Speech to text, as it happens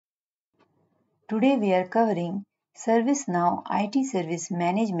Today we are covering ServiceNow IT Service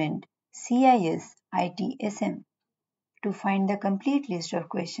Management CIS-ITSM. To find the complete list of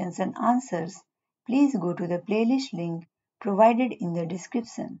questions and answers, please go to the playlist link provided in the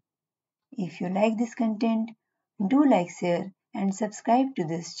description. If you like this content, do like, share and subscribe to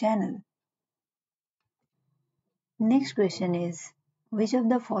this channel. Next question is, which of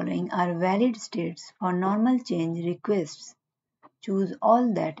the following are valid states for normal change requests? Choose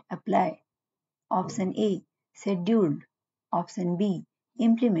all that apply. Option A, scheduled. Option B,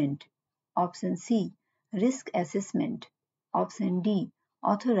 implement. Option C, risk assessment. Option D,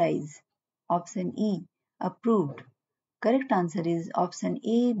 authorize. Option E, approved. Correct answer is option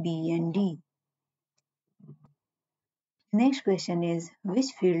A, B and D. Next question is, which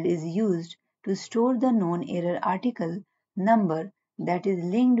field is used to store the known error article number that is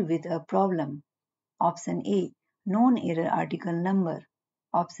linked with a problem? Option A, known error article number.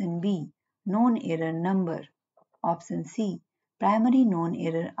 Option B, known error number. Option C, primary known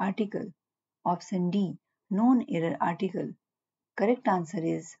error article. Option D, known error article. Correct answer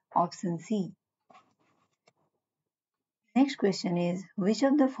is option C. Next question is, which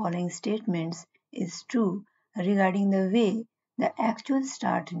of the following statements is true regarding the way the actual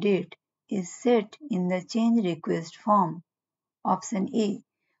start date is set in the change request form? Option A,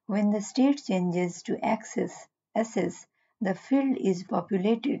 when the state changes to assess, the field is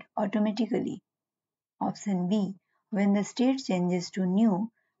populated automatically. Option B, when the state changes to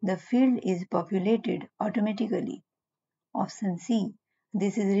new, the field is populated automatically. Option C,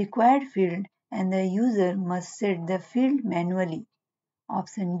 this is required field and the user must set the field manually.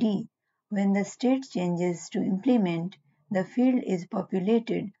 Option D, when the state changes to implement, the field is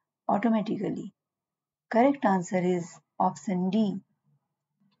populated automatically. Correct answer is option D.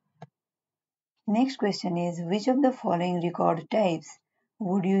 Next question is, which of the following record types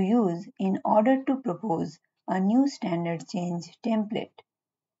would you use in order to propose a new standard change template?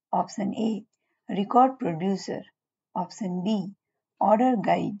 Option A, record producer. Option B, order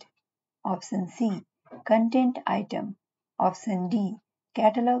guide. Option C, content item. Option D,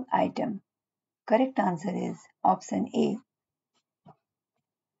 catalog item. Correct answer is option A.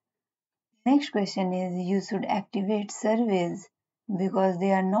 Next question is, you should activate surveys because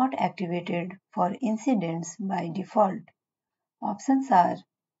they are not activated for incidents by default. Options are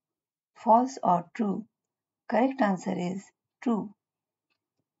false or true. Correct answer is true.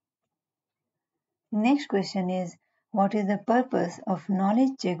 Next question is, what is the purpose of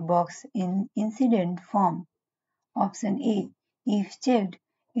knowledge checkbox in incident form? Option A, if checked,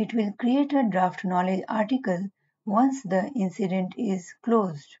 it will create a draft knowledge article once the incident is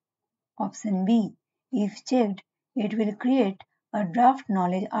closed. Option B, if checked, it will create a draft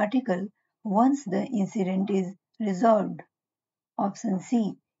knowledge article once the incident is resolved. Option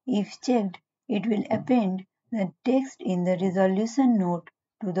C, if checked, it will append the text in the resolution note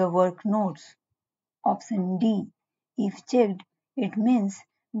to the work notes. Option D, if checked, it means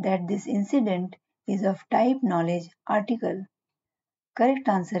that this incident is of type knowledge article. Correct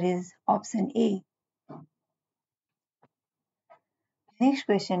answer is option A. Next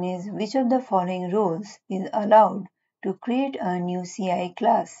question is, which of the following roles is allowed to create a new CI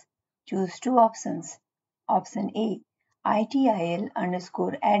class? Choose two options. Option A,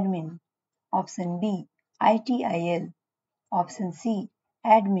 ITIL_admin. Option B, ITIL. Option C,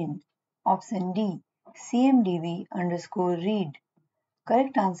 admin. Option D, CMDB_read.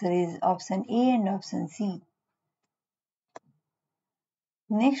 Correct answer is option A and option C.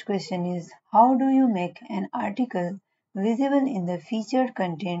 Next question is, how do you make an article visible in the featured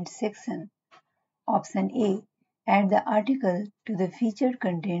content section? Option A, add the article to the featured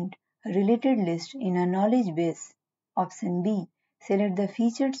content related list in a knowledge base. Option B, select the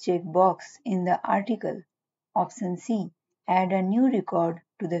featured checkbox in the article. Option C, add a new record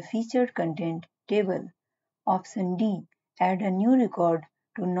to the featured content table. Option D, add a new record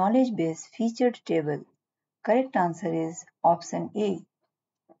to knowledge base featured table. Correct answer is option A.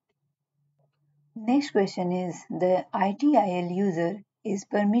 Next question is, the ITIL user is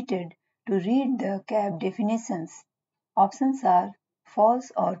permitted to read the CAP definitions. Options are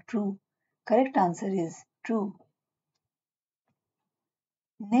false or true. Correct answer is true.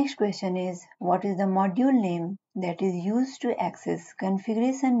 Next question is, what is the module name that is used to access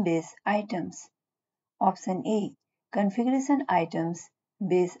configuration base items? Option A, configuration items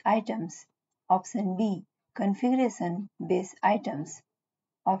base items. Option B, configuration base items.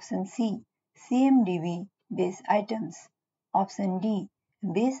 Option C, CMDB base items. Option D,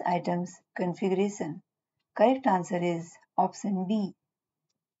 base items configuration. Correct answer is option B.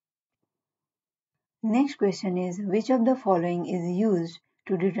 Next question is, which of the following is used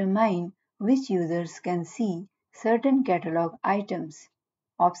to determine Which users can see certain catalog items?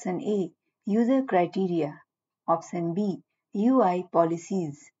 Option A. User criteria. Option B. UI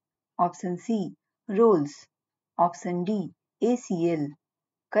policies. Option C. Roles. Option D. ACL.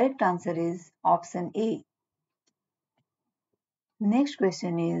 Correct answer is option A. Next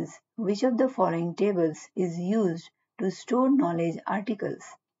question is, which of the following tables is used to store knowledge articles?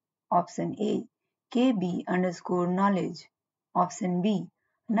 Option A. KB underscore knowledge. Option B.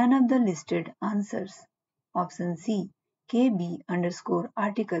 None of the listed answers. Option C. KB underscore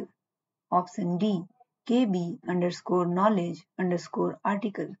article. Option D. KB underscore knowledge underscore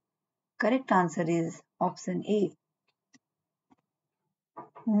article. Correct answer is option A.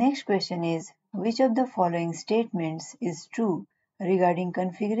 Next question is, which of the following statements is true regarding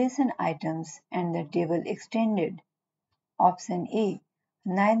configuration items and the table extended? Option A.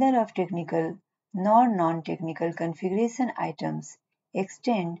 Neither of technical nor non-technical configuration items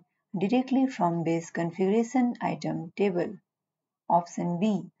extend directly from base configuration item table. Option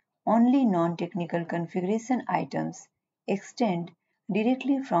B. Only non-technical configuration items extend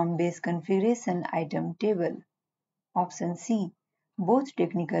directly from base configuration item table. Option C. Both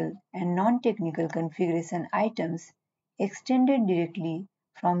technical and non-technical configuration items extended directly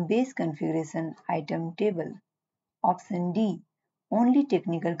from base configuration item table. Option D. Only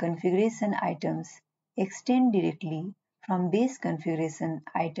technical configuration items extend directly from base configuration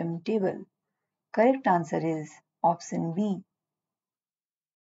item table. Correct answer is option B.